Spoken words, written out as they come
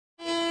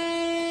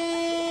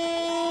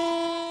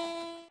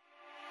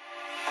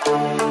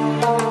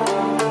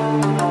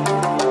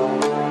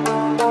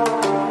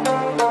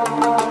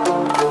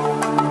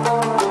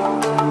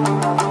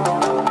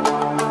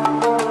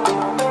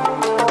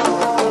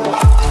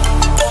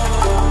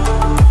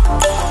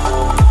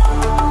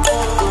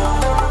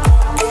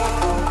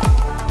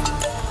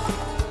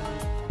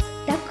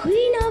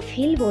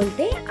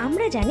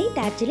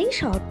দার্জিলিং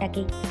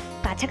শহরটাকেই।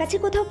 কাছাকাছি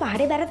কোথাও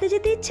পাহাড়ে বেড়াতে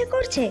যেতে ইচ্ছে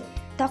করছে,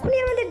 তখনই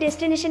আমাদের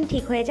ডেস্টিনেশন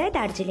ঠিক হয়ে যায়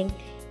দার্জিলিং।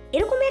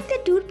 এরকমই একটা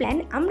ট্যুর প্ল্যান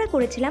আমরা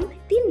করেছিলাম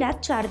 3 রাত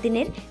 4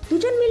 দিনের।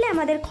 দুজন মিলে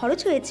আমাদের খরচ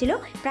হয়েছিল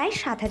প্রায়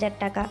 7,000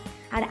 টাকা।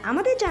 আর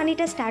আমাদের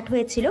জার্নিটা স্টার্ট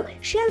হয়েছিল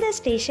শিয়ালদা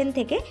স্টেশন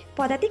থেকে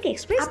পদাতিক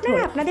এক্সপ্রেস।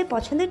 আপনারা আপনাদের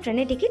পছন্দের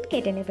ট্রেনের টিকিট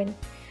কেটে নেবেন।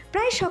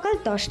 প্রায় সকাল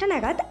 10টা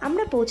নাগাদ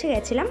আমরা পৌঁছে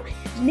গেছিলাম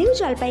নিউ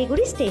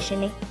জলপাইগুড়ি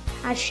স্টেশনে।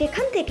 আর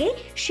সেখান থেকে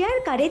শেয়ার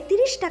কারে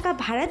 30 টাকা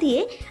ভাড়া দিয়ে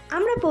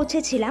আমরা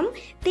পৌঁছেছিলাম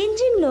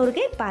তেনজিং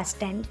নোরগে বাস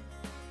স্ট্যান্ড।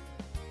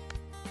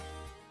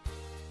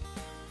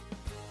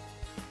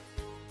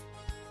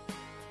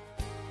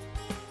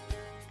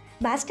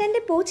 বাস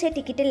স্ট্যান্ডে পৌঁছে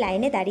টিকিটের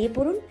লাইনে দাঁড়িয়ে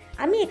পড়ুন।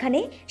 আমি এখানে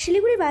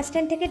শিলিগুড়ি বাস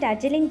স্ট্যান্ড থেকে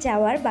দার্জিলিং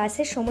যাওয়ার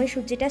বাসের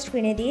সময়সূচিটা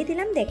স্ক্রিনে দিয়ে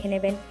দিলাম, দেখে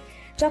নেবেন।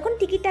 যখন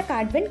টিকিটটা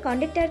কাটবেন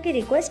কন্ডাক্টরকে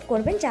রিকোয়েস্ট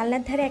করবেন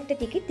জানলার ধারে একটা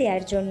টিকিট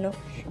দেওয়ার জন্য।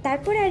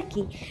 তারপরে আর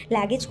কি,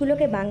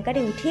 লাগেজগুলোকে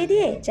বাঙ্কারে উঠিয়ে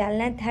দিয়ে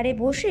জানলার ধারে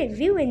বসে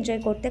ভিউ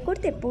এনজয় করতে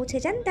করতে পৌঁছে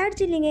যান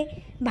দার্জিলিংয়ে।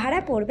 ভাড়া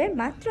পড়বে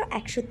মাত্র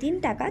 103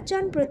 টাকা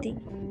জনপ্রতি।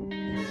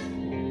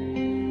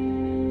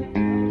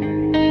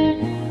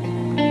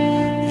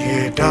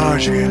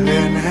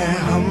 Darjeeling hai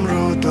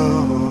humro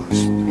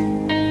dost,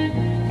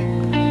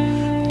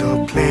 the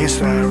place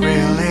I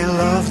really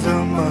love the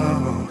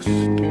most.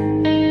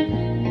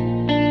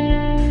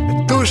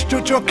 Dushtu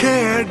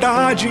chokher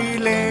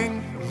Darjeeling,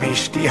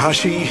 mishti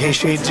hashi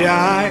heshe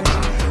jay,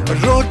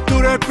 road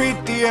tour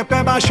pitiye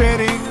pema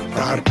sharing,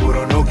 tar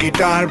purono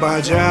guitar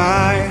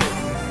bajay.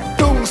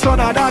 Tum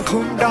sona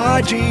rakhum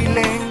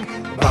Darjeeling,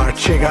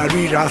 barche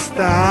gari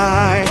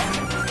rastay,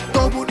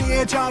 tobu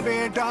niye jabe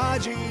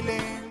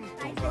Darjeeling.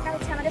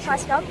 আমাদের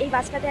first stop এই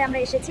বাসটাতে আমরা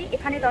এসেছি।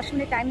 এখানে 10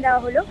 minute time দেওয়া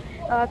হলো।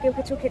 কেউ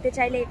কিছু খেতে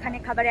চাইলে এখানে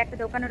খাবারের একটা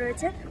দোকানও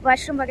রয়েছে,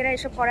 ওয়াশরুম বাগেরা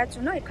এসব করার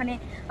জন্য এখানে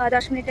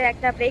 10 মিনিটের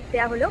একটা ব্রেক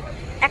দেওয়া হলো।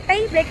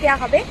 একটাই ব্রেক দেওয়া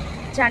হবে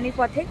জার্নির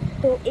পথে।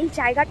 তো এই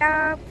জায়গাটা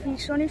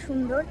ভীষণই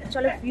সুন্দর।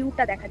 চলো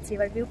ভিউটা দেখাচ্ছি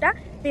এবার। ভিউটা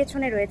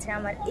পেছনে রয়েছে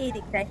আমার এই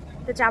দিকটায়।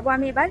 তো যাবো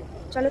আমি এবার,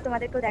 চলো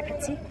তোমাদেরকেও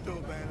দেখাচ্ছি।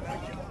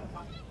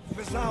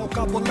 फिजाओं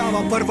का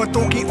बुलावा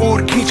पर्वतों की ओर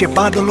खींचे,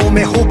 बादलों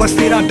में हो बस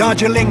तेरा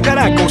Darjeeling that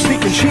I go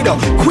seeking Shida,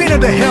 queen of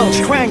the hills,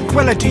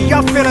 tranquility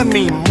you're feeling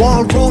me,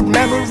 mall road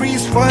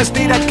memories, first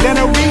date at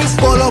Canaries,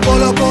 bolo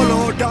bolo bolo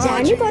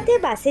journey পথে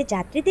বাসে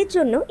যাত্রীদের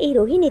জন্য এই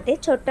রোহিণীতে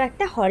ছোট্ট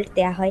একটা হল্ট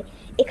দেওয়া হয়।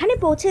 এখানে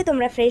পৌঁছে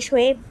তোমরা ফ্রেশ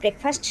হয়ে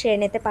ব্রেকফাস্ট সেরে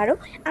নিতে পারো।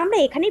 আমরা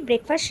এখানেই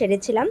ব্রেকফাস্ট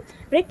সেরেছিলাম।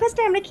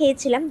 ব্রেকফাস্টে আমরা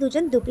খেয়েছিলাম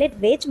দুজন 2 plate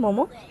veg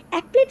momo.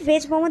 1 plate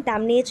veg মোমোর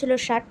দাম নিয়েছিল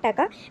 60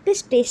 টাকা। বেশ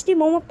টেস্টি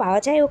মোমো পাওয়া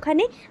যায়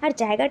ওখানে, আর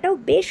জায়গাটাও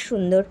বেশ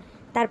সুন্দর।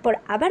 তারপর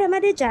আবার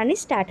আমাদের জার্নি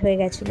স্টার্ট হয়ে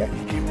গেছিল।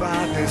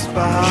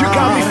 You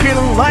got me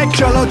feeling like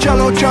chalo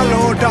chalo chalo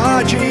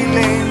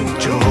Darjeeling,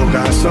 jo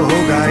hoga so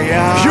hoga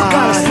yaar, you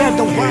gotta set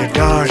the way.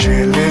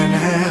 Darjeeling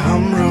hai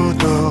humro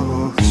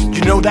dost,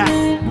 you know that,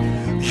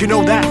 you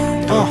know that,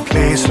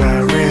 place I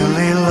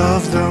really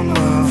love the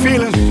most,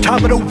 feeling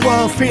top of the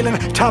world, feeling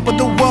top of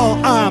the world.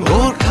 I'm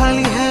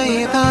Gorkhali है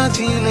ये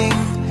दार्जिलिंग,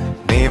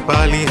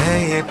 नेपाली है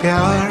ये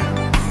प्यार,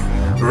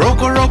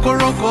 रोको रोको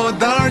रोको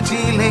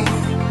दार्जिलिंग,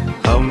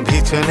 हम भी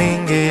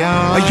चलेंगे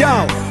यार. Yo,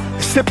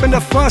 sipping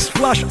the first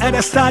flush at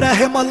the side of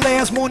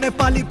Himalayas, more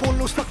Nepali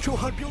bolo sakcho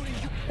har beauty.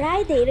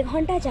 প্রায় 1.5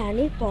 ঘন্টা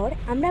জার্নির পর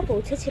আমরা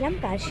পৌঁছেছিলাম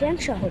কার্শিয়াং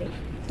শহরে।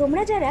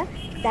 তোমরা যারা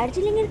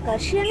দার্জিলিংয়ের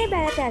কার্শিয়াংয়ে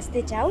বেড়াতে আসতে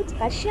চাও,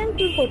 কার্শিয়াং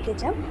ট্যুর করতে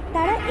চাও,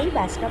 তারা এই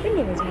বাস স্টপে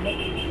নেমে যাবে।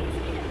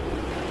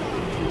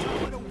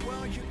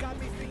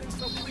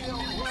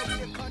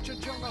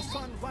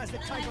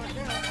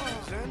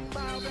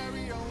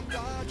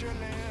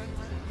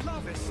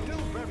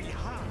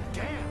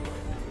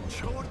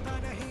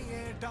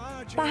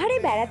 পাহাড়ে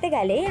বেড়াতে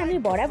গেলে আমি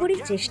বরাবরই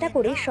চেষ্টা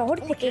করি শহর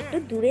থেকে একটু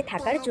দূরে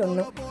থাকার জন্য।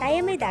 তাই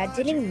আমি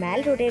দার্জিলিং ম্যাল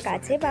রোডের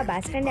কাছে বা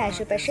বাস স্ট্যান্ডের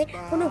আশেপাশে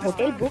কোনো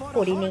হোটেল বুক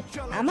করিনি।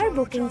 আমার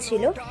বুকিং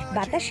ছিল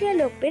বাতাসিয়া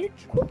লোকের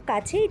খুব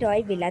কাছেই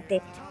রয়ভিলাতে।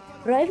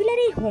 রয়ভিলার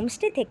এই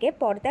হোমস্টে থেকে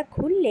পর্দা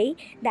খুললেই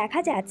দেখা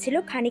যাচ্ছিল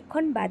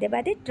খানিকক্ষণ বাদে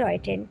বাদে টয়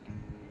ট্রেন।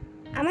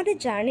 আমাদের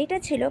জার্নিটা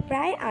ছিল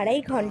প্রায়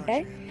 2.5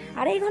 ঘন্টার।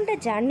 2.5 ঘন্টা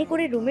জার্নি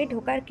করে রুমে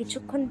ঢোকার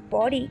কিছুক্ষণ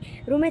পরই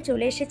রুমে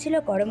চলে এসেছিল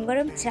গরম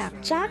গরম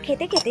চা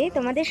খেতে খেতে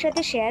তোমাদের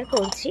সাথে শেয়ার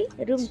করছি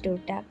রুম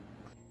ট্যুরটা।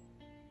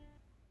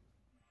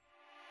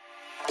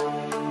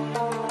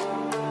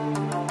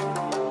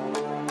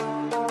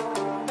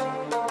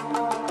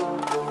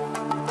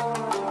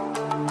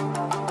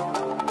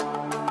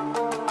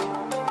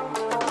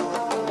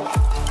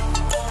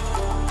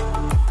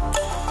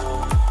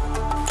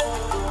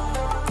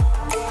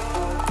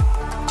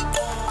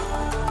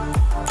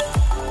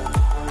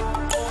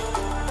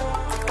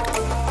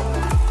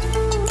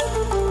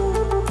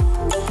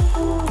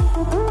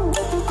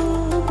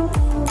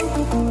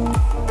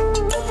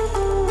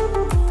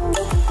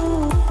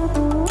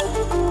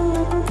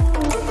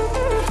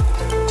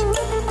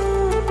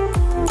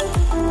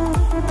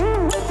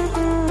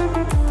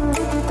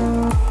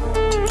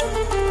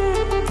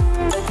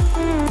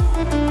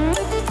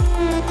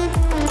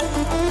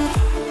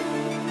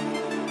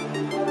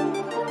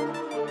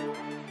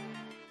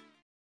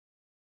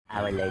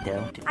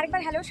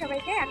 আরেকবার হ্যালো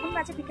সবাইকে। এখন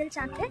বাজে বিকেল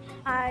 4টে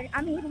আর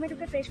আমি রুমে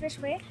ঢুকে ফ্রেশ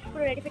হয়ে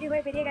পুরো রেডি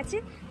হয়ে বেরিয়ে গেছি।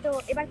 তো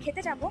এবার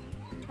খেতে যাবো।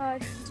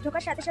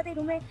 ঢোকার সাথে সাথেই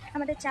রুমে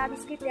আমাদের চা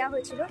বিস্কিট দেওয়া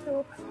হয়েছিল, তো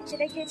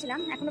সেটাই খেয়েছিলাম।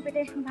 এখনও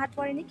পেটে ভাত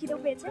পড়েনি, খিদেও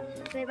পেয়েছে।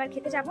 তো এবার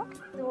খেতে যাবো।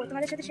 তো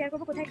তোমাদের সাথে শেয়ার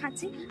করবো কোথায়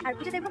খাচ্ছি আর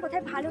খুঁজে দেখবো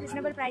কোথায় ভালো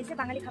রিজনেবল প্রাইসে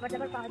বাঙালি খাবার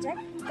দাবার পাওয়া যায়।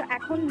 তো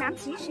এখন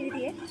নামছি সিঁড়ি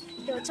দিয়ে।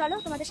 তো চলো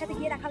তোমাদের সাথে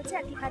গিয়ে দেখা হচ্ছে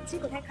আর কি খাচ্ছি,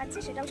 কোথায় খাচ্ছি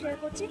সেটাও শেয়ার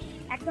করছি।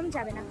 একদম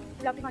যাবে না,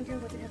 ব্লগে কন্টিনিউ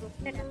করতে থাকো।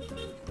 টাটা।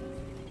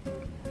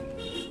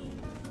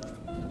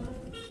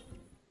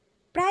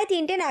 প্রায়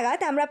 3টে নাগাদ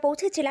আমরা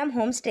পৌঁছেছিলাম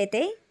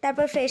হোমস্টেতে।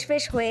 তারপর ফ্রেশ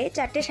হয়ে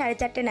 4টে সাড়ে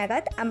 4টে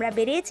নাগাদ আমরা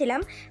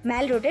বেরিয়েছিলাম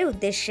ম্যাল রোডের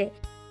উদ্দেশ্যে।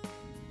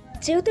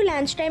 যেহেতু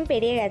লাঞ্চ টাইম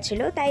পেরিয়ে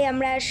গেছিলো তাই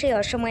আমরা সেই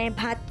অসময়ে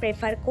ভাত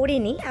প্রেফার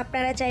করিনি।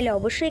 আপনারা চাইলে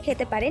অবশ্যই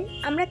খেতে পারেন।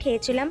 আমরা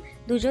খেয়েছিলাম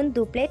দুজন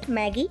 2 প্লেট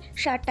ম্যাগি,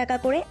 60 টাকা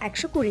করে,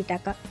 120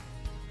 টাকা।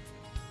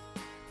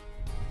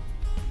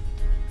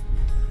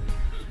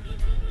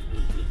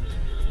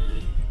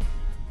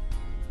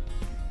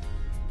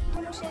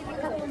 সেই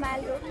বিখ্যাত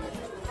ম্যাল রোড,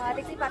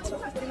 দেখতেই পাচ্ছ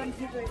কি পরিমাণ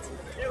ভিড় রয়েছে।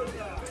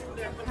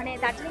 মানে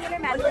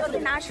দার্জিলিংয়ের ম্যাল রোড যদি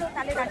না আসো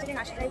তাহলে দার্জিলিং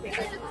আসাটাই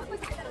বেটার।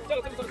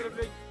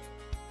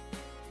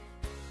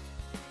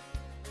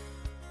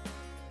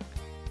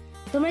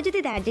 তোমরা যদি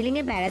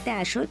দার্জিলিংয়ে বেড়াতে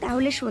আসো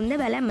তাহলে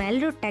সন্ধ্যেবেলা ম্যাল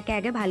রোডটাকে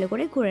আগে ভালো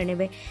করে ঘুরে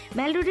নেবে।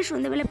 ম্যাল রোডে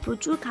সন্ধ্যেবেলা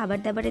প্রচুর খাবার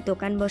দাবারের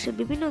দোকান বসে,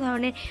 বিভিন্ন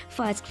ধরনের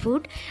ফাস্ট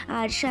ফুড,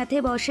 আর সাথে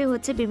বসে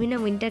হচ্ছে বিভিন্ন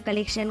উইন্টার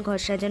কালেকশন, ঘর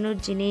সাজানোর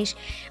জিনিস,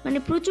 মানে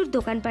প্রচুর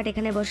দোকানপাট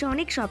এখানে বসে,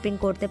 অনেক শপিং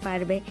করতে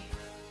পারবে।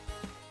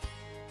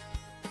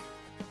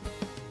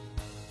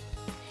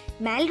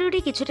 ম্যাল রোডে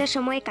কিছুটা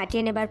সময়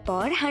কাটিয়ে নেবার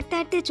পর হাঁটতে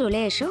হাঁটতে চলে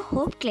এসো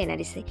হোপ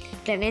ক্লেনারিসে।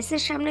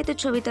 ক্লেনারিসের সামনে তো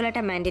ছবি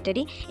তোলাটা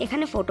ম্যান্ডেটরি।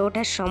 এখানে ফটো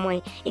ওঠার সময়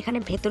এখানে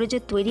ভেতরে যে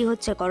তৈরি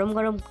হচ্ছে গরম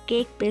গরম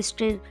কেক,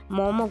 পেস্ট্রির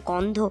মোমো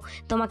গন্ধ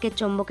তোমাকে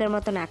চুম্বকের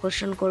মতন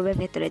আকর্ষণ করবে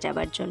ভেতরে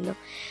যাবার জন্য।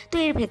 তো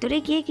এর ভেতরে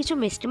গিয়ে কিছু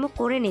মিষ্টিমুখ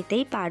করে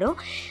নিতেই পারো।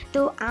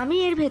 তো আমি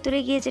এর ভেতরে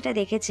গিয়ে যেটা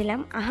দেখেছিলাম,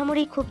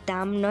 আহামরি খুব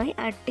দাম নয়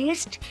আর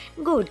টেস্ট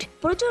গুড।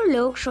 প্রচুর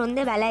লোক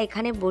সন্ধেবেলা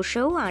এখানে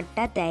বসেও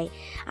আড্ডা দেয়।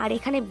 আর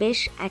এখানে বেশ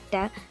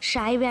একটা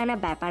সাহেবে আনা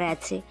ব্যাপার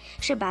আছে।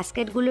 সে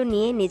বাস্কেটগুলো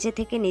নিয়ে নিজে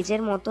থেকে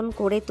নিজের মতন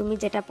করে তুমি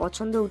যেটা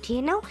পছন্দ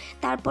উঠিয়ে নাও,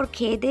 তারপর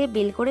খেয়ে দিয়ে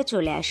বিল করে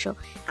চলে আসো।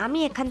 আমি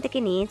এখান থেকে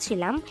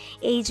নিয়েছিলাম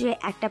এই যে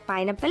একটা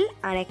পাইনাপেল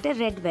আর একটা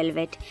red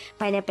velvet.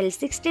 Pineapple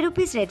 60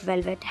 rupees, red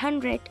velvet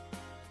 100।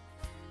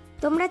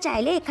 তোমরা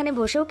চাইলে এখানে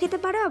বসেও খেতে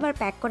পারো, আবার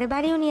প্যাক করে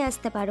বাড়িও নিয়ে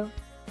আসতে পারো।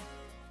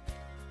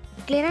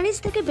 ক্লেনারিস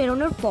থেকে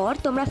বেরোনোর পর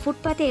তোমরা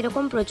ফুটপাতে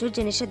এরকম প্রচুর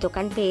জিনিসের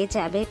দোকান পেয়ে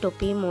যাবে,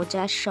 টুপি,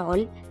 মোজা, শল।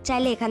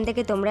 চাইলে এখান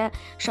থেকে তোমরা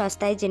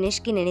সস্তায় জিনিস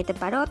কিনে নিতে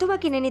পারো, অথবা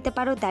কিনে নিতে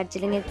পারো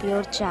দার্জিলিংয়ের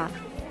পিওর চা।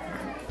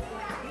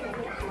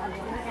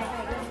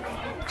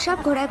 সব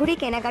ঘোরাঘুরি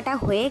কেনাকাটা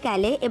হয়ে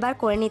গেলে এবার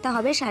করে নিতে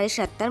হবে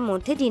 7:30টার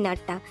মধ্যে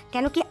ডিনারটা।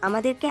 কেন কি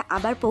আমাদেরকে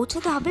আবার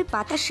পৌঁছতে হবে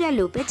বাতাসিয়া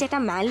লুপে, যেটা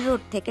ম্যাল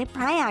রোড থেকে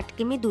প্রায় 8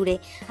 কিমি দূরে।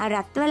 আর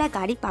রাত্রেবেলা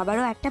গাড়ি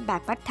পাবারও একটা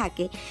ব্যাপার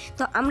থাকে।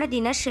 তো আমরা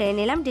ডিনার সেরে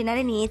নিলাম।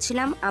 ডিনারে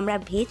নিয়েছিলাম আমরা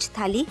ভেজ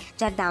থালি,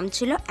 যার দাম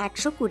ছিল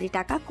 120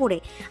 টাকা করে।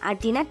 আর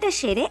ডিনারটা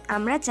সেরে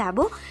আমরা যাব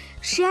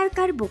শেয়ার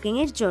কার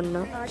বুকিংয়ের জন্য,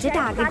 যেটা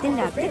আগের দিন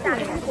রাতে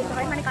করতে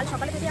হয়। মানে কাল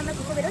সকালে যদি আমরা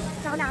ঘুরতে বেরোই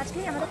তাহলে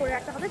আজকেই আমাদের করে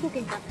রাখতে হবে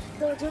বুকিংটা।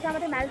 তো যেহেতু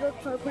আমাদের ম্যাল রোড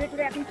ঘুরে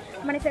টুরে এখন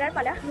মানে ফেরার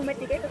পালা রুমের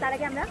দিকে, তো তার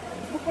আগে আমরা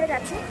বুক করে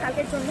যাচ্ছি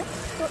কালকের জন্য।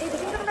 তো এই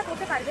বুকিংটা তোমরা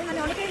করতে পারবে। মানে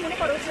অনেকেই মনে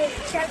করো যে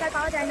শেয়ার কার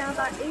পাওয়া যায় না,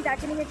 বা এই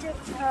দার্জিলিংয়ের যে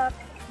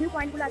ভিউ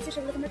পয়েন্টগুলো আছে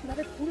সেগুলো তোমরা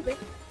কীভাবে ঘুরবে।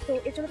 তো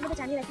এর জন্য তোমাকে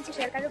জানিয়ে রাখি যে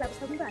শেয়ার কারের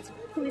ব্যবস্থা কিন্তু আছে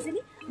খুব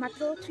ইজিলি।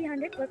 মাত্র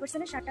 300 per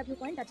person 7টা view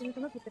point Darjeeling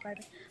তোমরা ঘুরতে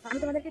পারবে। আমি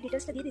তোমাদেরকে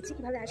ডিটেলসটা দিয়ে দিচ্ছি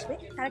কীভাবে আসবে।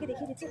 তার আগে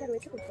দেখিয়ে দিচ্ছি এটা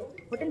রয়েছে কোথাও।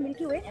 হোটেল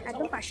মিল্কি ওয়ে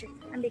একদম পাশে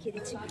আমি দেখিয়ে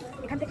দিচ্ছি।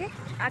 এখান থেকে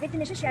আগের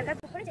দিন এসে শেয়ার কার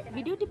বুক করে যেতে।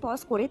 ভিডিওটি পজ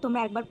করে তোমরা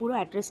একবার পুরো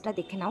অ্যাড্রেসটা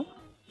দেখে নাও।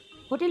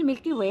 হোটেল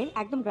মিল্কি ওয়ের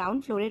একদম গ্রাউন্ড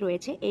ফ্লোরে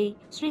রয়েছে এই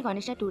Shri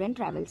Ganesha tour and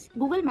travels.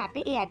 Google ম্যাপে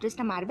এই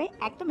অ্যাড্রেসটা মারবে,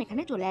 একদম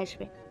এখানে চলে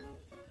আসবে।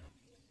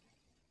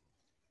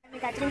 আমি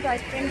দার্জিলিং টয়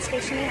ট্রেন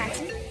স্টেশনে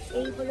আছি।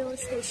 এই হলো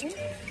স্টেশন,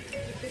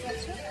 দেখতে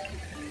পাচ্ছ।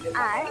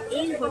 আর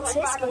এই হচ্ছে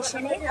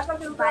স্টেশনের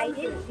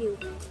বাইরের ভিউ।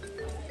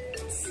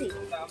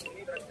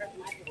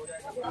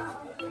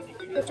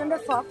 প্রচণ্ড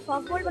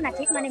ফগ বলবো না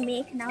ঠিক, মানে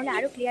মেঘ, না হলে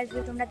আরও ক্লিয়ার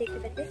ভিউ তোমরা দেখতে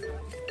পেতে।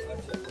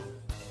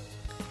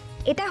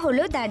 এটা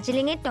হলো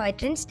দার্জিলিংয়ের টয়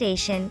ট্রেন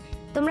স্টেশন।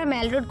 তোমরা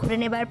ম্যাল রোড ঘুরে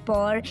নেবার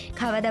পর,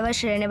 খাওয়া দাওয়া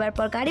সেরে নেবার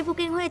পর, গাড়ি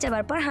বুকিং হয়ে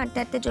যাবার পর হাঁটতে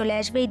হাঁটতে চলে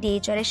আসবে এই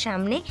DHR-এর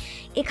সামনে।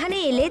 এখানে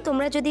এলে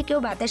তোমরা যদি কেউ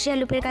বাতাসিয়া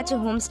লুপের কাছে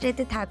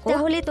হোমস্টেতে থাকো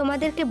তাহলে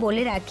তোমাদেরকে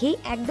বলে রাখি,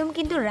 একদম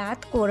কিন্তু রাত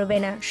করবে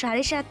না।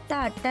 7:30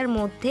 8টার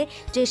মধ্যে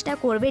চেষ্টা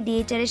করবে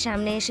DHR-এর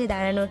সামনে এসে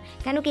দাঁড়ানোর।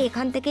 কেন কি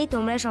এখান থেকেই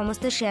তোমরা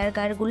সমস্ত শেয়ার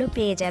কারগুলো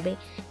পেয়ে যাবে।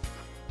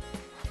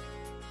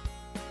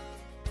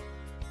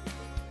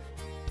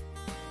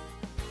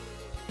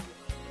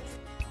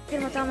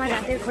 এর মতো আমার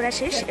রাতের ঘোরা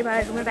শেষ, এবার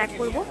রুমে ব্যাক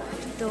করব।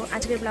 তো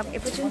আজকের ব্লগ এ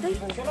পর্যন্তই।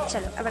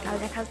 চলো আবার কাল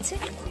দেখা হচ্ছে।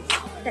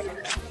 টাটা।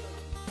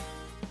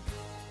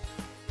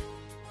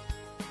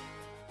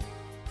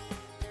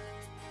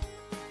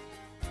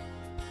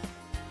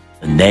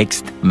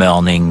 Next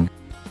morning.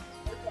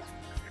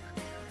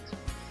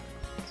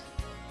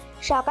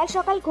 সকাল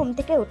সকাল ঘুম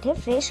থেকে উঠে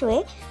ফ্রেশ হয়ে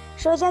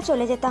সোজা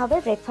চলে যেতে হবে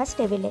ব্রেকফাস্ট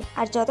টেবিলে।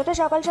 আর যতটা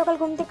সকাল সকাল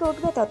ঘুম থেকে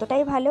উঠবে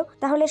ততটাই ভালো,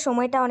 তাহলে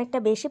সময়টা অনেকটা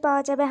বেশি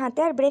পাওয়া যাবে হাতে।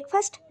 আর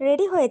ব্রেকফাস্ট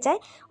রেডি হয়ে যায়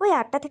ওই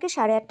 8টা থেকে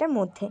 8:30টার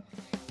মধ্যে।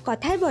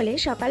 কথায় বলে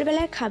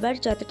সকালবেলার খাবার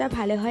যতটা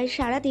ভালো হয়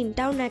সারা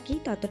দিনটাও নাকি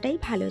ততটাই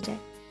ভালো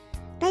যায়।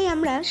 তাই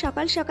আমরা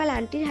সকাল সকাল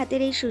আন্টির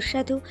হাতের এই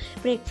সুস্বাদু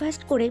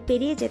ব্রেকফাস্ট করে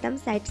বেরিয়ে যেতাম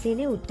সাইট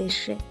সিইংয়ের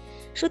উদ্দেশ্যে।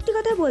 সত্যি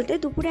কথা বলতে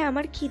দুপুরে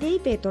আমার খিদেই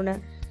পেত না,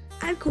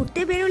 আর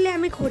ঘুরতে বেরোলে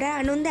আমি ঘোরার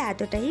আনন্দে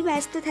এতটাই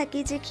ব্যস্ত থাকি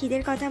যে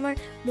খিদের কথা আমার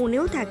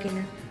মনেও থাকে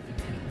না।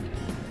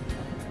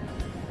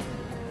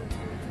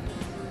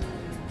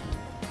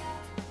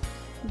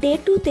 ডে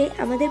 2তে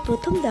আমাদের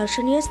প্রথম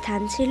দর্শনীয়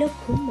স্থান ছিল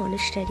ঘুম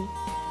মনেস্টারি।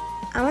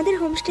 আমাদের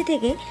হোমস্টে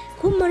থেকে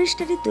ঘুম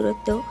মনেস্টারির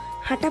দূরত্ব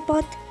হাঁটা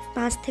পথ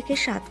 5 থেকে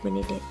 7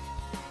 মিনিটের।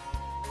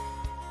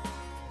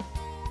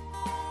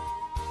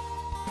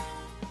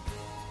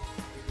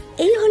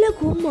 এই হলো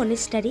ঘুম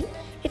মনেস্টারি।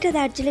 এটা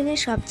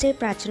দার্জিলিংয়ের সবচেয়ে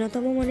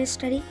প্রাচীনতম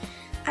মনেস্টারি,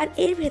 আর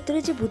এর ভেতরে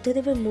যে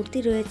বুদ্ধদেবের মূর্তি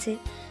রয়েছে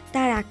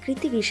তার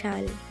আকৃতি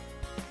বিশাল।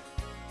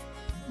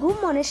 ঘুম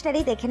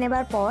মনেস্টারি দেখে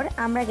নেবার পর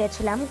আমরা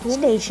গেছিলাম ঘুম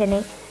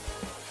স্টেশনে।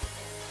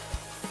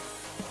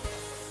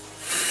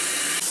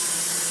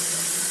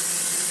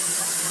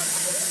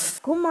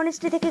 ঘুম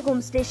মনেস্ট্রি থেকে ঘুম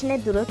স্টেশনের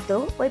দূরত্ব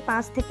ওই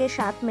 5 থেকে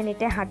 7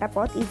 মিনিটে হাঁটা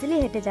পথ, ইজিলি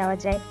হেঁটে যাওয়া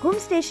যায়। ঘুম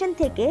স্টেশন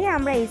থেকে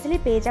আমরা ইজিলি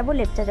পেয়ে যাব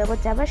লেপচাজগৎ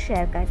যাবার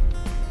শেয়ার কার।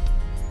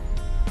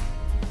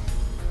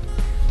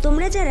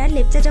 তোমরা যারা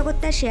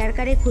লেপচাজগৎটা শেয়ার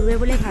কারে ঘুরবে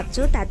বলে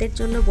ভাবছো তাদের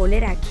জন্য বলে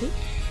রাখি,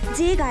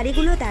 যে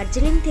গাড়িগুলো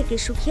দার্জিলিং থেকে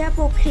সুখিয়া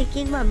পোখরি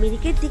কিংবা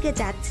মিরিকের দিকে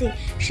যাচ্ছে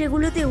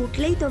সেগুলোতে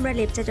উঠলেই তোমরা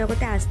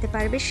লেপচাজগতে আসতে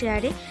পারবে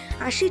শেয়ারে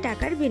 80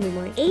 টাকার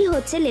বিনিময়ে। এই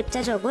হচ্ছে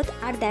লেপচাজগৎ।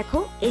 আর দেখো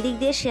এদিক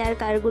দিয়ে শেয়ার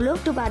কারগুলো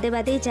একটু বাদে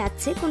বাদেই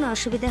যাচ্ছে, কোনো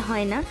অসুবিধা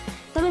হয় না।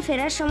 তবে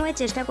ফেরার সময়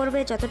চেষ্টা করবে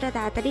যতটা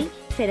তাড়াতাড়ি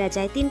ফেরা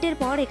যায়। 3টের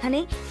পর এখানে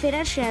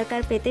ফেরার শেয়ার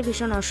কার পেতে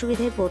ভীষণ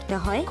অসুবিধায় পড়তে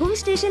হয়। ঘুম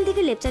স্টেশন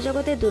থেকে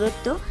লেপচাজগতের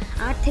দূরত্ব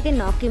 8 থেকে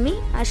 9 কিমি,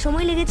 আর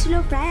সময় লেগেছিল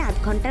প্রায় আধ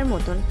ঘন্টার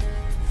মতন।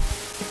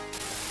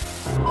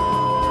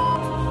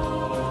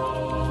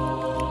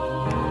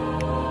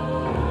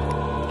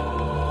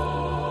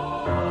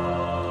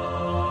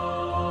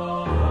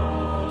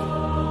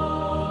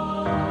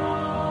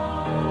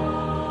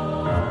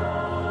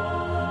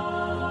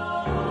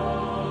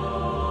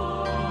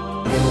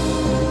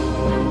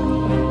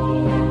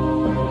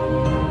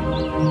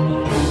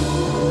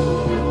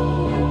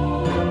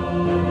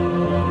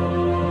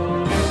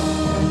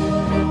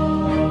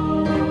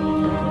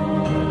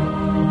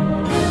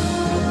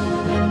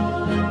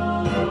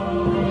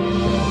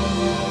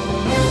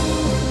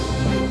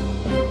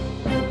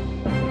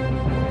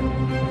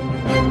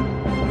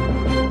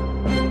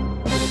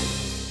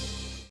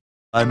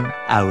 One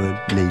hour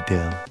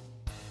later.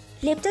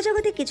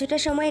 লেপচাজগতে কিছুটা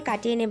সময়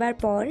কাটিয়ে নেবার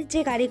পর যে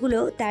গাড়িগুলো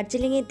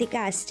দার্জিলিংয়ের দিকে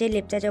আসছে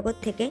লেপচাজগৎ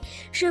থেকে,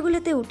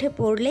 সেগুলোতে উঠে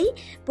পড়লেই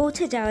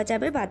পৌঁছে যাওয়া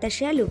যাবে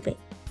বাতাসিয়া লুপে।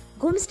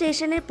 ঘুম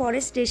স্টেশনের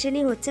পরের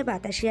স্টেশনই হচ্ছে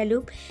বাতাসিয়া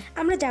লুপ।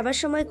 আমরা যাবার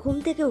সময় ঘুম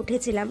থেকে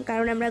উঠেছিলাম,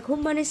 কারণ আমরা ঘুম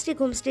মনেস্ট্রি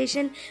ঘুম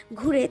স্টেশন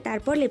ঘুরে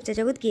তারপর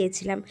লেপচাজগৎ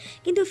গিয়েছিলাম,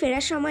 কিন্তু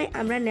ফেরার সময়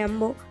আমরা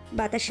নামবো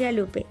বাতাসিয়া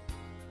লুপে।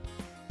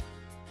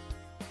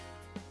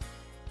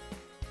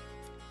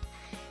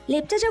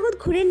 লেপচাজগৎ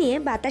ঘুরে নিয়ে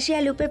বাতাসিয়া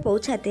লুপে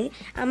পৌঁছাতে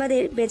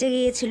আমাদের বেজে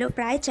গিয়েছিল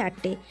প্রায়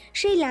 4টে।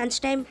 সেই লাঞ্চ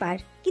টাইম পার,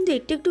 কিন্তু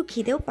একটু একটু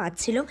খিদেও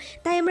পাচ্ছিল,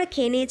 তাই আমরা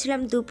খেয়ে নিয়েছিলাম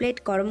 2 প্লেট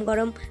গরম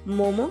গরম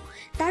মোমো।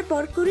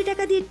 তারপর 20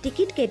 টাকা দিয়ে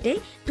টিকিট কেটে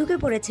ঢুকে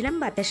পড়েছিলাম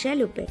বাতাসিয়া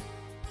লুপে।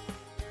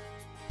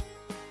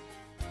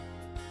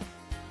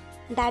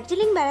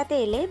 দার্জিলিং বেড়াতে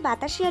এলে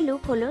বাতাসিয়া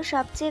লুপ হলো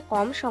সবচেয়ে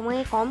কম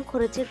সময়ে কম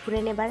খরচে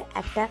ঘুরে নেবার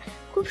একটা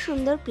খুব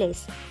সুন্দর প্লেস।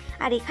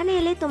 আর এখানে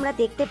এলে তোমরা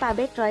দেখতে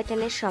পাবে টয়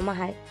ট্রেনের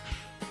সমাহার।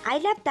 আই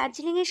লাভ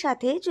দার্জিলিংয়ের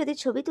সাথে যদি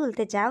ছবি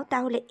তুলতে চাও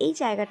তাহলে এই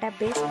জায়গাটা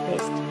বেস্ট।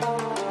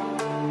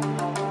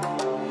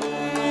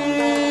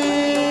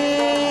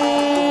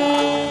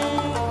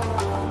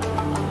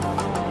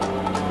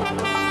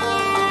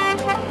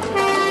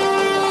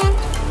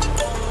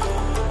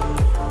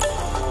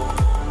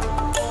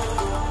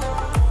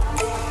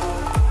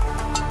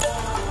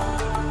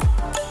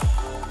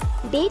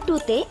 ডে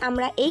 2তে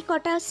আমরা এই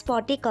কটা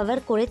স্পটই কভার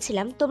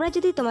করেছিলাম। তোমরা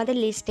যদি তোমাদের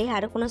লিস্টে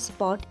আরও কোনো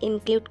স্পট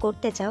ইনক্লুড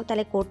করতে চাও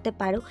তাহলে করতে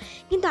পারো,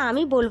 কিন্তু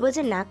আমি বলবো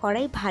যে না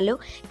করাই ভালো।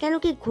 কেন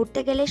কি ঘুরতে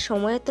গেলে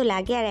সময় তো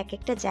লাগে, আর এক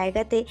একটা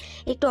জায়গাতে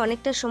একটু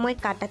অনেকটা সময়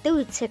কাটাতেও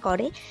ইচ্ছে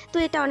করে, তো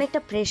এটা অনেকটা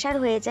প্রেশার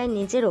হয়ে যায়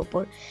নিজের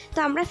ওপর। তো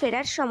আমরা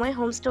ফেরার সময়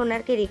হোমস্টে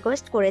ওনারকে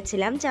রিকোয়েস্ট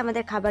করেছিলাম যে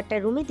আমাদের খাবারটা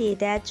রুমে দিয়ে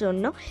দেওয়ার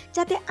জন্য,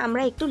 যাতে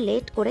আমরা একটু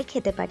লেট করে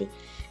খেতে পারি।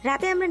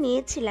 রাতে আমরা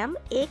নিয়েছিলাম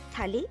egg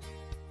thali.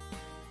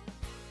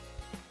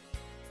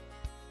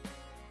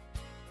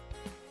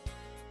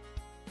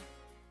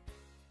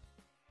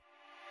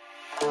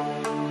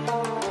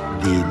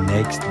 The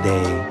next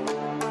day.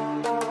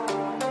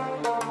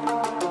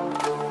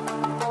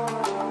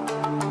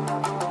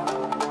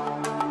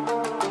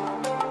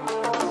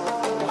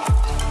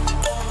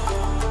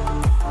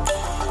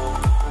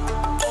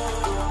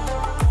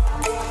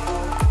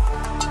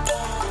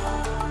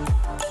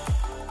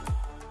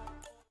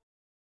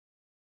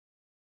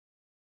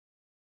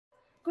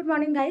 Good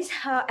morning guys,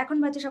 এখন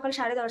বাজে সকাল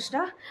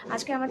 10:30।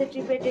 আজকে আমাদের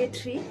ট্রিপে ডে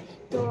 3।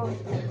 তো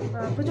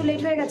প্রচুর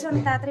লেট হয়ে গেছে,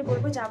 অনেক তাড়াতাড়ি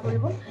বলবো যা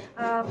বলবো।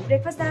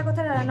 ব্রেকফাস্ট দেওয়ার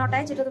কথা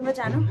 9টায়, যেটা তোমরা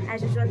জানো অ্যাজ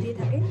ইউজুয়াল দিয়ে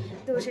থাকে।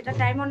 তো সেটা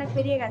টাইম অনেক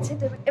পেরিয়ে গেছে।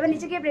 তো এবার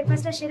নিচে গিয়ে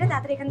ব্রেকফাস্টটা সেরে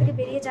তাড়াতাড়ি এখান থেকে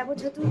বেরিয়ে যাবো,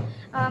 যেহেতু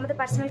আমাদের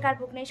পার্সোনাল কার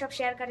বুক নেই, সব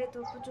শেয়ার কারে, তো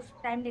প্রচুর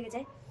টাইম লেগে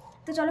যায়।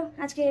 তো চলো,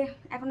 আজকে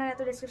এখন আর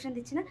এত ডেসক্রিপশন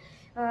দিচ্ছি না,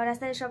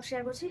 রাস্তায় সব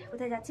শেয়ার করছি,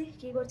 কোথায় যাচ্ছি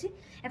কী করছি,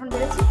 এখন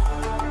বেরোচ্ছি।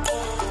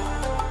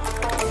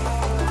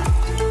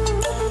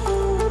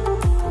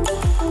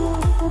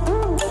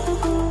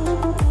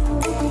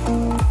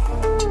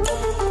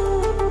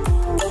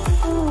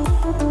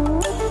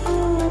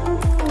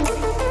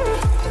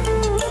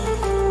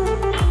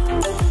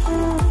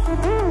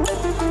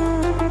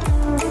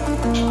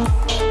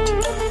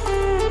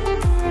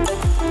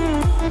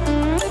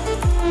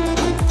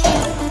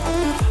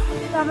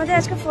 আমাদের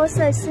আজকে ফার্স্ট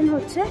সাইটসিং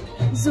হচ্ছে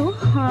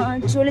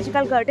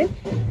জুলজিক্যাল গার্ডেন।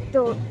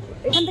 তো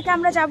এখান থেকে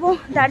আমরা যাব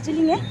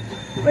দার্জিলিংয়ে,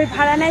 ওই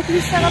ভাড়া নেয়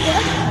 30 টাকা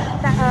করে।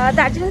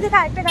 দার্জিলিং থেকে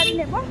আরেকটা গাড়ি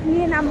নেব,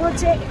 নিয়ে নামবো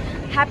হচ্ছে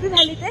হ্যাপি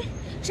ভ্যালিতে।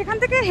 সেখান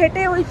থেকে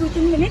হেঁটে ওই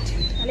 2-3 মিনিট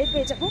তাহলেই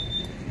পেয়ে যাবো।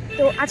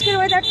 তো আজকের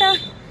ওয়েদারটা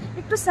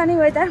একটু সানি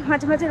ওয়েদার,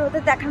 মাঝে মাঝে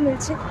রোদের দেখা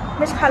মিলছে,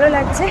 বেশ ভালো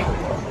লাগছে।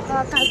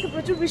 কালকে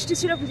প্রচুর বৃষ্টি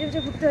ছিল, ভিজে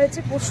ভিজে ঘুরতে হয়েছে,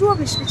 পরশুও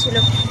বৃষ্টি ছিল।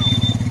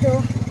 তো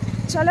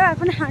চলো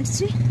এখন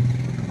হাঁটছি।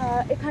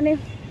 এখানে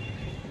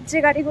যে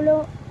গাড়িগুলো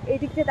এই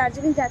দিক দিয়ে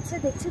দার্জিলিং যাচ্ছে,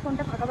 দেখছি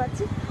কোনটা ফাঁকা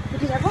পাচ্ছি,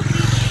 উঠে যাবো।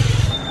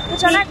 তো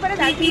চলো একবারে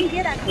দার্জিলিং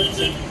গিয়ে দেখা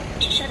হচ্ছে।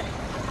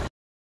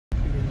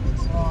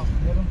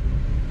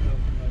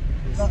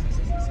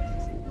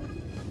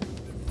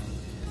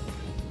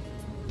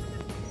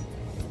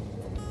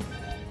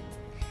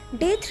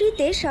 ডে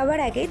 3তে সবার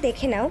আগে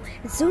দেখে নাও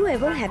জু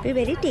এবং হ্যাপি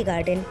ভ্যালি টি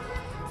গার্ডেন।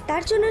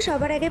 তার জন্য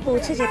সবার আগে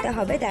পৌঁছে যেতে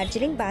হবে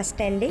দার্জিলিং বাস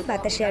স্ট্যান্ডে।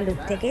 বাতাসিয়া লুপ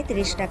থেকে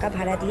 30 টাকা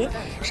ভাড়া দিয়ে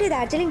সেই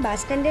দার্জিলিং বাস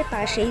স্ট্যান্ডের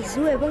পাশেই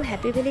জু এবং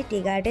হ্যাপি ভ্যালি টি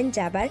গার্ডেন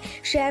যাবার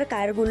শেয়ার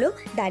কারগুলো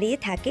দাঁড়িয়ে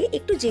থাকে,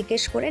 একটু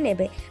জিজ্ঞেস করে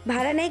নেবে।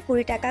 ভাড়া নেয়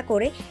 20 টাকা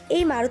করে,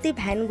 এই মারুতি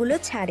ভ্যানগুলো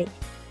ছাড়ে।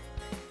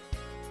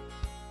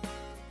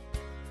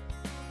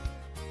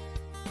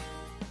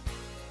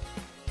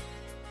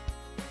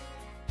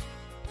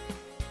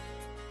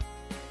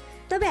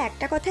 তবে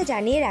একটা কথা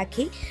জানিয়ে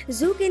রাখি,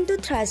 জু কিন্তু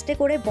থার্সডে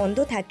করে বন্ধ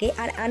থাকে,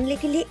 আর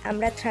আনলিগলি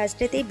আমরা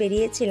থার্সডেতেই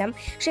বেরিয়েছিলাম,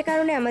 সে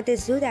কারণে আমাদের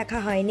জু দেখা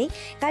হয়নি।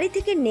 গাড়ি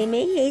থেকে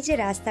নেমেই এই যে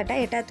রাস্তাটা,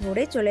 এটা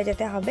ধরে চলে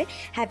যেতে হবে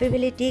হ্যাপি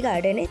ভ্যালি টি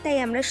গার্ডেনে, তাই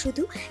আমরা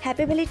শুধু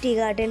হ্যাপি ভ্যালি টি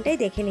গার্ডেনটাই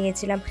দেখে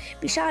নিয়েছিলাম।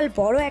 বিশাল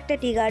বড় একটা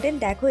টি গার্ডেন,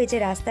 দেখো এই যে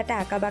রাস্তাটা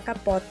আঁকাবাঁকা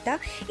পথটা,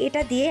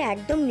 এটা দিয়ে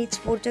একদম নিচ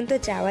পর্যন্ত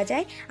যাওয়া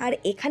যায়। আর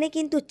এখানে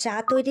কিন্তু চা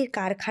তৈরির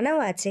কারখানাও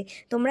আছে,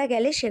 তোমরা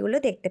গেলে সেগুলো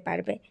দেখতে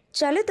পারবে।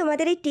 চলো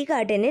তোমাদের এই টি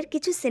গার্ডেনের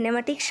কিছু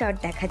সিনেমাটিক শট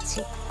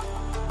দেখাচ্ছি।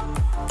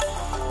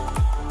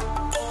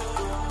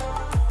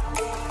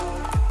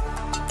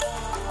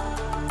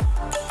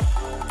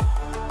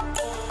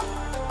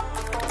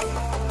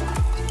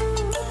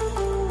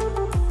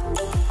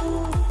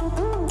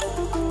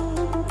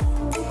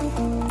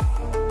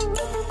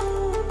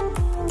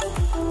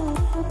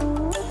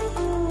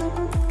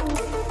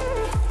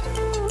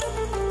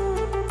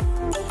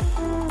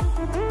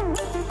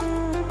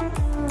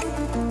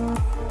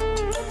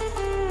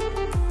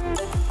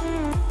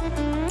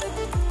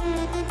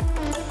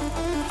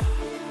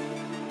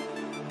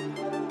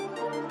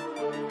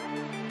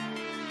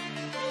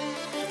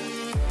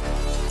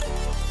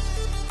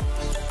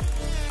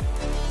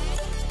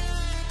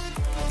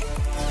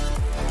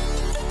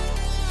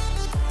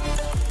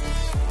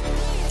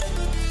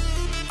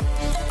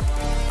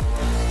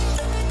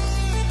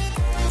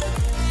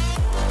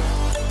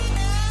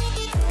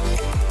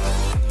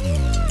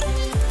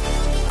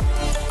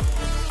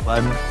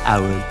 One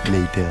hour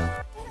later.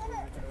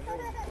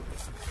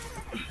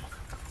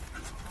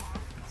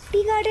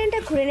 টি গার্ডেনটা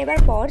ঘুরে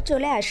নেবার পর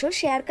চলে আসো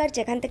শেয়ার কার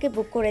যেখান থেকে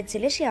বুক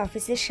করেছিলে সেই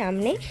অফিসের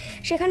সামনে।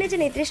 সেখানে যে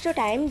নির্দিষ্ট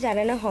টাইম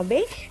জানানো হবে,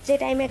 যে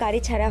টাইমে গাড়ি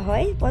ছাড়া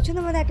হয়, পছন্দ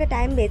মতো একটা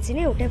টাইম বেছে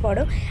নিয়ে উঠে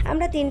পড়ো।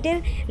 আমরা 3টের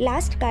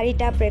লাস্ট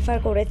গাড়িটা প্রেফার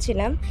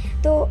করেছিলাম,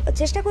 তো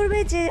চেষ্টা করবে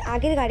যে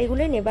আগের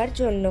গাড়িগুলো নেবার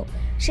জন্য।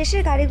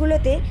 শেষের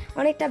গাড়িগুলোতে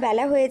অনেকটা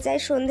বেলা হয়ে যায়,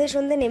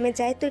 সন্ধে নেমে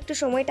যায়, তো একটু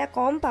সময়টা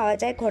কম পাওয়া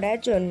যায়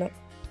ঘোরার জন্য।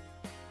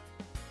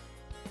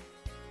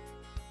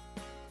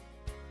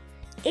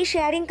 এই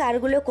শেয়ারিং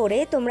কারগুলো করে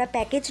তোমরা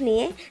প্যাকেজ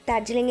নিয়ে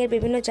দার্জিলিংয়ের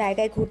বিভিন্ন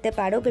জায়গায় ঘুরতে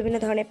পারো। বিভিন্ন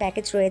ধরনের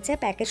প্যাকেজ রয়েছে,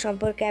 প্যাকেজ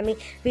সম্পর্কে আমি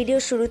ভিডিও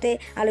শুরুতে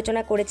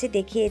আলোচনা করেছি,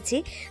 দেখিয়েছি।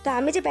 তো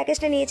আমি যে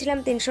প্যাকেজটা নিয়েছিলাম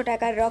 300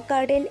 টাকার রক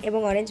গার্ডেন এবং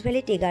অরেঞ্জ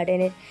ভ্যালি টি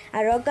গার্ডেনের।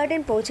 আর রক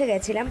গার্ডেন পৌঁছে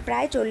গেছিলাম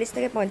প্রায় 40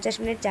 থেকে 50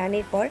 মিনিট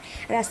জার্নির পর।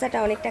 রাস্তাটা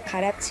অনেকটা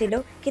খারাপ ছিল,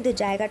 কিন্তু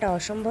জায়গাটা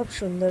অসম্ভব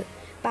সুন্দর।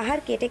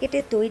 পাহাড় কেটে কেটে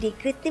তৈরি,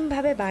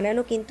 কৃত্রিমভাবে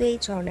বানানো কিন্তু এই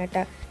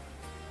ঝর্ণাটা।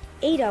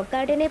 এই রক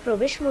গার্ডেনের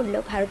প্রবেশ মূল্য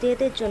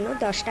ভারতীয়দের জন্য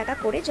 10 টাকা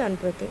করে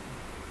জনপ্রতি।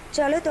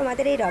 চলো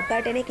তোমাদের এই রক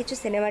গার্ডেনে কিছু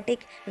সিনেমাটিক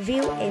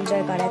ভিউ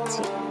এনজয়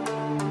করাচ্ছি।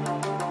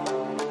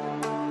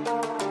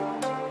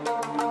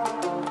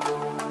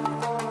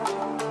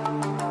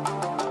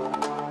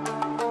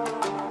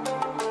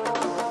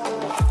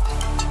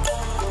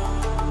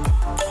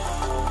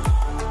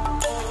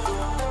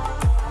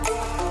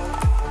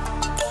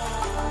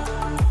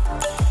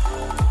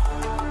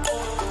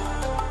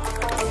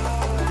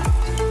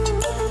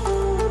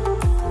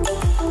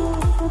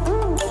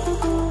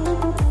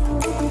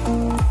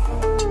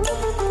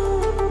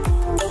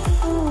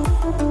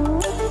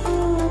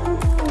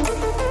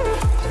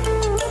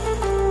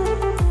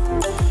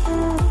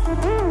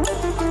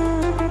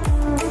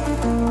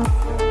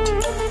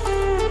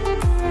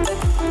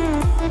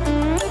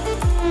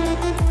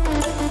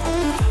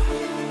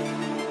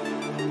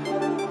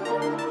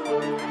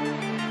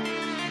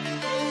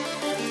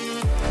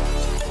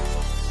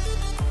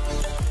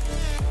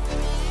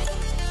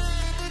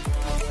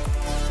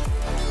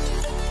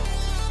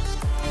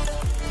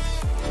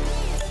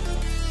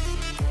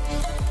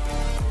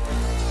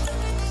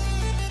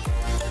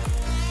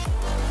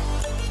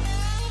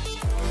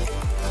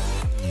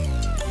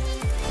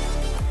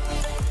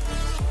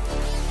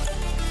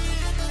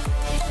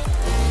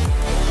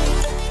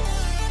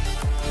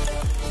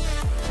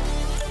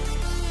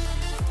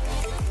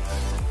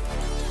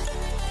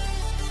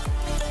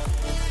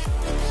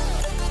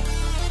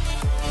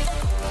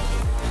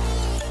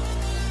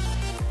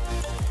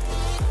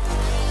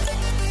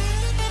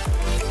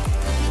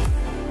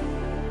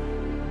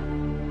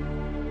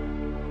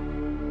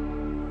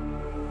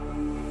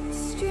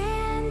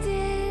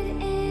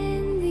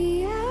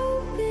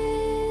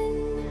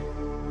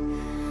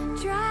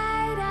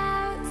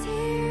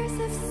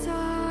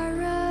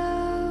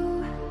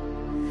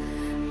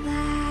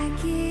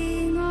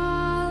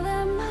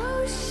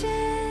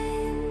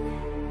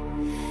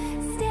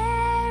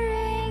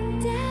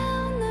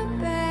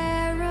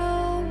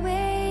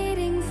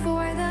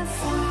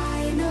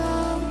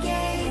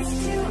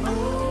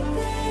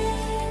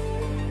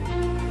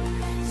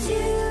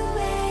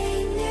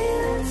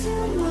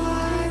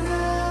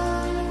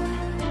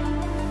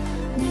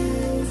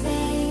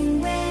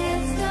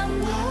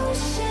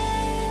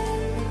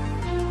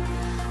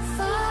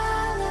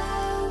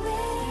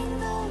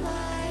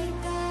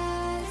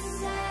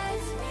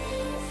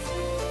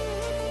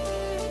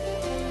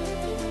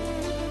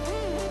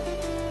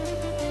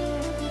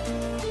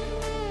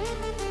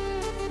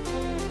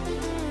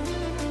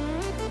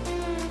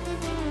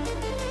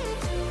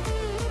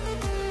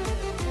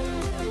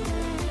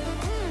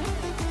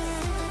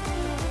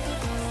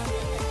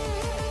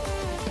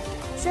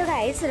 সো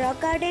গাইস, রক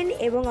গার্ডেন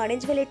এবং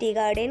অরেঞ্জ ভ্যালি টি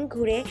গার্ডেন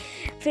ঘুরে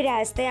ফিরে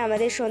আসতে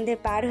আমাদের সন্ধে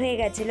পার হয়ে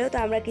গেছিলো। তো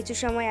আমরা কিছু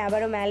সময়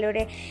আবারও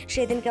ম্যালোরে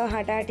সেদিনকেও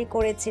হাঁটাহাঁটি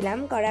করেছিলাম।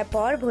 করার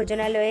পর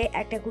ভোজনালয়ে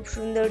একটা খুব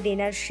সুন্দর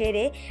ডিনার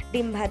সেরে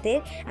ডিম ভাতে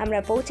আমরা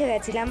পৌঁছে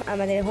গেছিলাম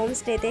আমাদের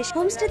হোমস্টেতে।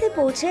 হোমস্টেতে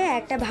পৌঁছে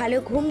একটা ভালো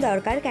ঘুম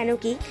দরকার, কেন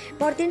কি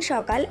পরদিন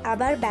সকাল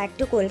আবার ব্যাক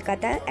টু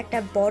কলকাতা, একটা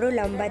বড়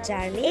লম্বা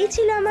জার্নি। এই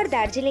ছিল আমার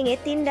দার্জিলিংয়ে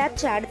 3 রাত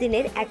 4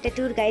 দিনের একটা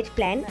ট্যুর গাইড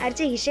প্ল্যান। আর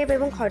যে হিসেব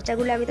এবং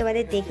খরচাগুলো আমি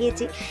তোমাদের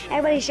দেখিয়েছি,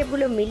 একবার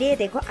হিসেবগুলো মিলিয়ে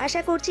দেখো।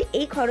 আশা করছি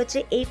এই খরচে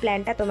এই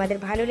প্ল্যানটা তোমাদের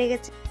ভালো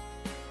লেগেছে।